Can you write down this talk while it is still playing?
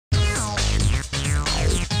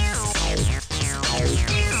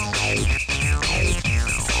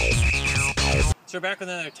So we're back with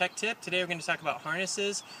another tech tip. Today we're going to talk about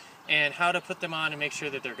harnesses and how to put them on and make sure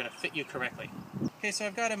that they're going to fit you correctly. Okay, so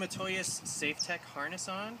I've got a Matoyas SafeTech harness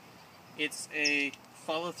on. It's a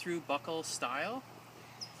follow-through buckle style.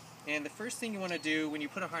 And the first thing you want to do when you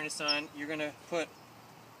put a harness on, you're going to put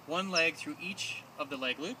one leg through each of the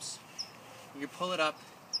leg loops. You pull it up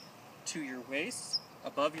to your waist,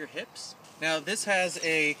 above your hips. Now this has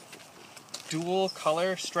a dual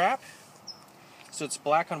color strap. So it's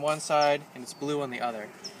black on one side and it's blue on the other.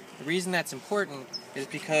 The reason that's important is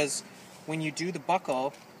because when you do the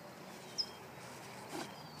buckle,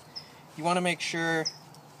 you want to make sure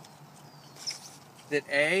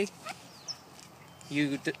that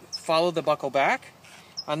you follow the buckle back.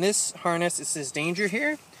 On this harness it says danger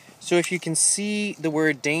here. So if you can see the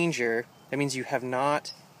word danger, that means you have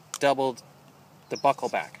not doubled the buckle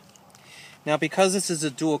back. Now because this is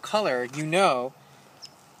a dual color, you know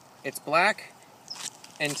it's black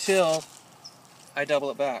until I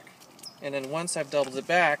double it back. And then once I've doubled it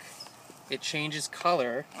back, it changes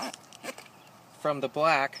color from the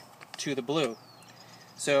black to the blue.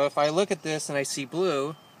 So if I look at this and I see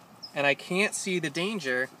blue, and I can't see the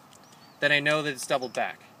danger, then I know that it's doubled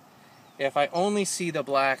back. If I only see the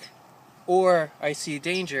black, or I see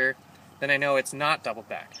danger, then I know it's not doubled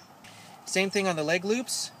back. Same thing on the leg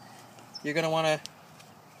loops. You're going to want to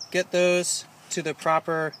get those to the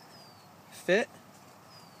proper fit.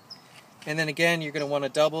 And then again, you're going to want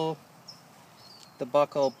to double the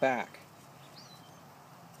buckle back.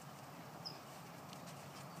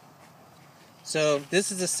 So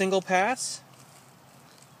this is a single pass.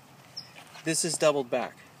 This is doubled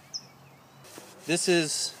back. This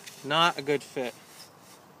is not a good fit.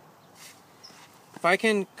 If I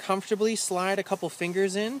can comfortably slide a couple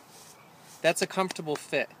fingers in, that's a comfortable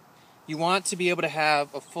fit. You want to be able to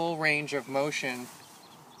have a full range of motion,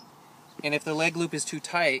 and if the leg loop is too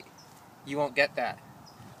tight, you won't get that.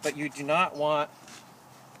 But you do not want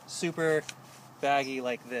super baggy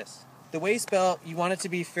like this. The waist belt, you want it to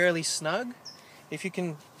be fairly snug. If you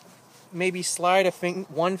can maybe slide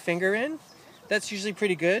one finger in, that's usually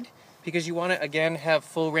pretty good, because you want to, again, have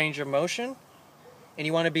full range of motion, and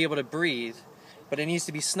you want to be able to breathe. But it needs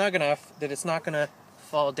to be snug enough that it's not going to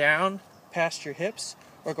fall down past your hips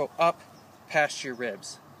or go up past your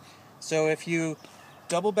ribs. So if you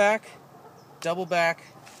double back, double back,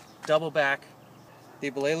 double back,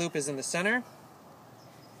 the belay loop is in the center.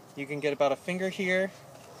 You can get about a finger here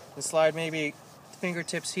and slide maybe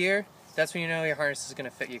fingertips here. That's when you know your harness is going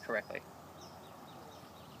to fit you correctly.